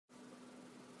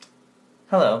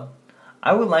Hello,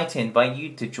 I would like to invite you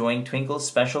to join Twinkle's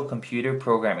special computer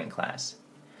programming class.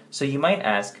 So you might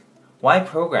ask, why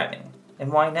programming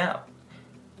and why now?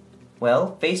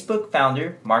 Well, Facebook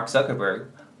founder Mark Zuckerberg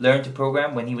learned to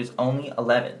program when he was only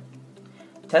 11.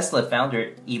 Tesla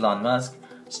founder Elon Musk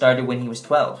started when he was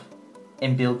 12,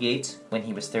 and Bill Gates when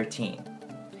he was 13.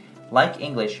 Like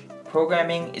English,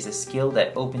 programming is a skill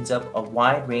that opens up a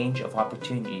wide range of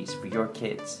opportunities for your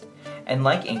kids. And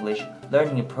like English,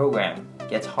 learning a program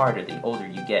gets harder the older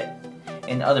you get.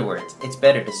 In other words, it's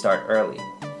better to start early.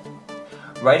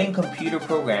 Writing computer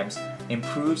programs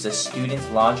improves a student's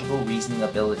logical reasoning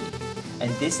ability,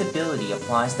 and this ability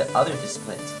applies to other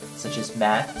disciplines such as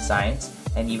math, science,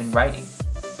 and even writing.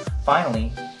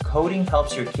 Finally, coding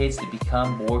helps your kids to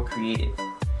become more creative.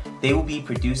 They will be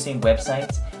producing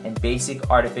websites and basic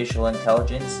artificial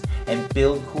intelligence and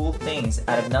build cool things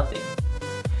out of nothing.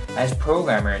 As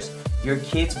programmers, your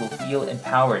kids will feel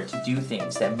empowered to do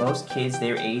things that most kids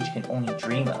their age can only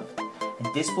dream of, and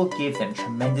this will give them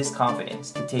tremendous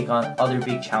confidence to take on other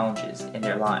big challenges in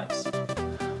their lives.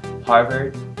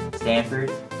 Harvard,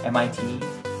 Stanford, MIT,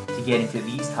 to get into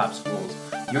these top schools,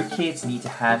 your kids need to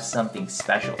have something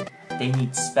special. They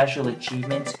need special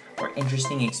achievements or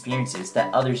interesting experiences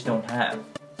that others don't have.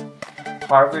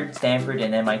 Harvard, Stanford,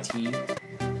 and MIT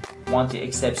want to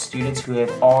accept students who have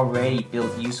already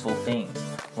built useful things,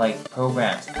 like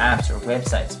programs, apps, or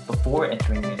websites before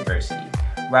entering university,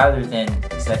 rather than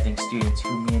accepting students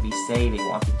who merely say they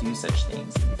want to do such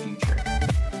things in the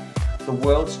future. The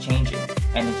world's changing,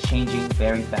 and it's changing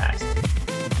very fast.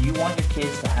 If you want your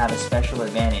kids to have a special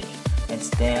advantage and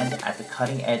stand at the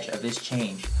cutting edge of this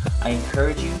change, I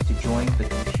encourage you to join the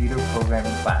computer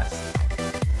programming class.